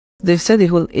They've said a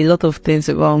lot of things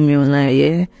about me online,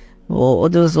 yeah. Or all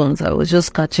those ones, I was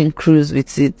just catching cruise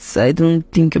with it. So I don't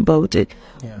think about it.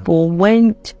 Yeah. But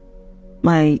when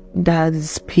my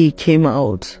dad's pay came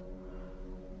out,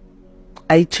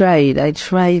 I tried. I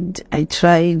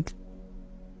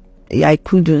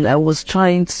couldn't. I was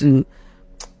trying to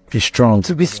be strong.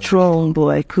 But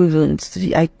I couldn't.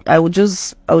 I would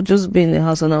just be in the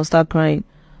house and I would start crying.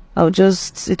 I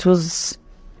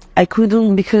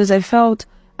couldn't, because I felt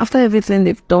after everything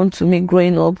they've done to me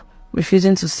growing up,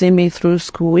 refusing to see me through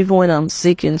school, even when I'm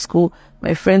sick in school,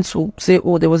 my friends will say,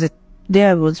 oh, I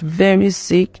was very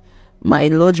sick. My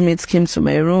lodge mates came to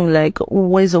my room like, oh,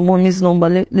 where's your mommy's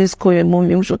number? Let's call your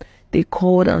mommy. They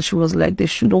called and she was like, they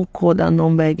shouldn't call that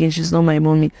number again. She's not my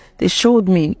mommy. They showed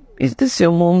me, is this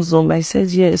your mom's number? I said,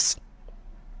 yes.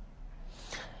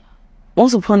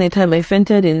 Once upon a time, I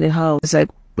fainted in the house. It's like,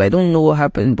 I don't know what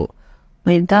happened, but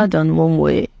my dad and mom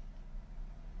were,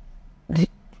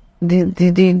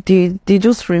 they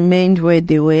just remained where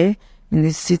they were in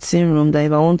the sitting room, that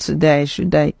if I want to die, I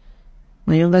should die.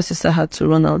 My younger sister had to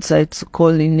run outside to call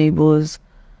in neighbors.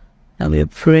 And we were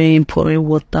praying, pouring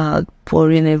water,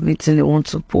 pouring everything they want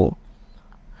to pour.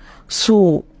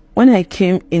 So when I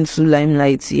came into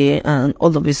limelight here, and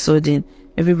all of a sudden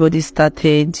everybody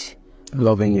started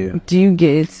loving you. Do you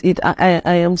get it?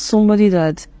 I am somebody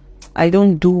that I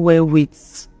don't do well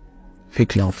with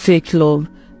fake love.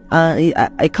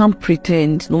 I can't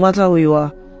pretend. No matter who you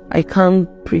are, I can't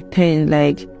pretend.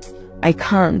 Like, I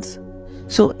can't.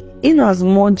 So in as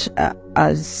much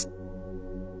as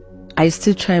I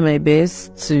still try my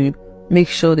best to make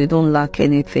sure they don't lack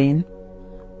anything,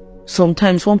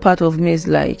 sometimes one part of me is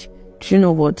like, do you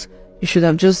know what? You should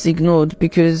have just ignored,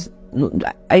 because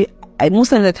I most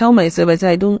times I tell myself,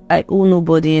 I owe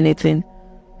nobody anything.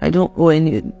 I don't owe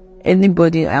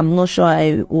anybody. I'm not sure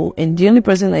I owe. And the only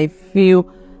person I feel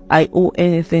I owe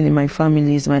anything in my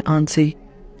family is my auntie.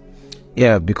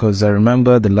 Yeah, because I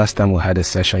remember the last time we had a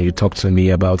session, you talked to me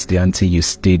about the auntie you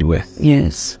stayed with.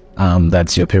 Yes.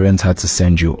 That your parents had to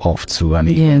send you off to, and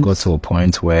it got to a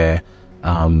point where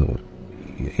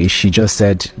she just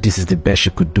said this is the best she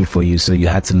could do for you, so you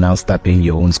had to now start paying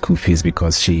your own school fees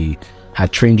because she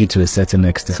had trained you to a certain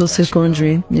extent. So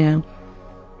secondary, yeah.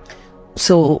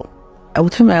 So I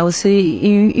would say,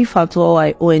 if at all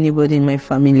I owe anybody in my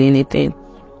family anything,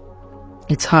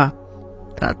 it's her.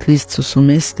 At least to some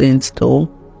extent,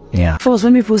 though. Yeah. First,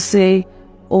 when people say,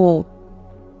 oh,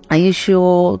 are you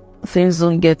sure things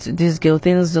don't get to this girl?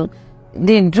 Things don't.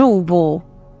 They do, but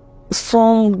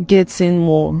some gets in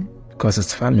more. Because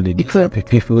it's family. Because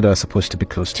people that are supposed to be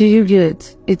close to. Do you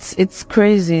get? It's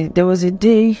crazy. There was a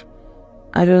day,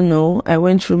 I don't know, I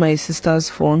went through my sister's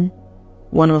phone,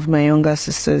 one of my younger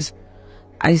sisters.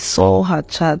 I saw her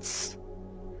chats.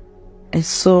 I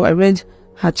read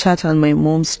her chat and my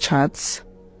mom's chats.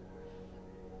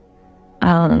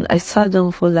 And I sat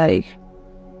down for like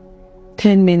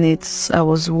 10 minutes. I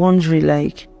was wondering,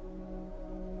 like,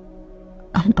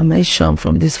 am I sure I'm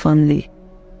from this family?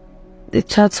 The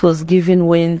chat was given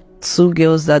when two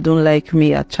girls that don't like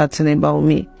me are chatting about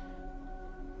me.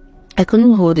 I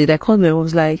couldn't hold it. I called her. I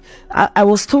was like, I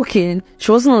was talking.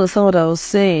 She wasn't understanding what I was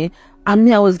saying. And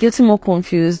me, I was getting more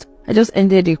confused. I just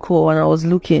ended the call and I was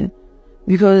looking.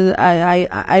 Because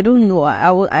I don't know.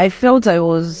 I felt I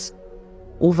was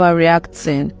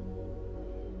overreacting.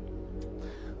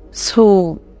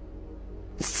 So,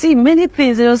 see, many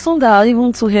things. There are some that are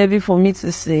even too heavy for me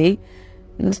to say.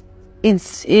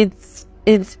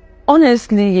 It's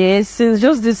honestly, yes. Since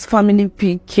just this family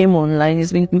pic came online,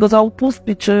 it's been, because I'll post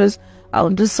pictures, I'll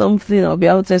do something, I'll be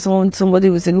out there. Somebody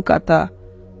will say, look at her.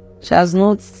 She has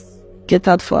not get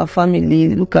out for her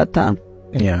family. Look at her.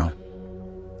 Yeah.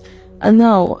 And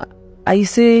now I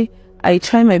say I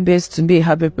try my best to be a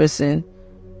happy person,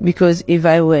 because if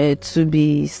I were to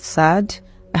be sad,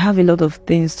 I have a lot of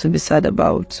things to be sad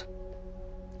about.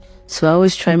 So I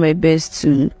always try my best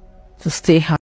to stay happy.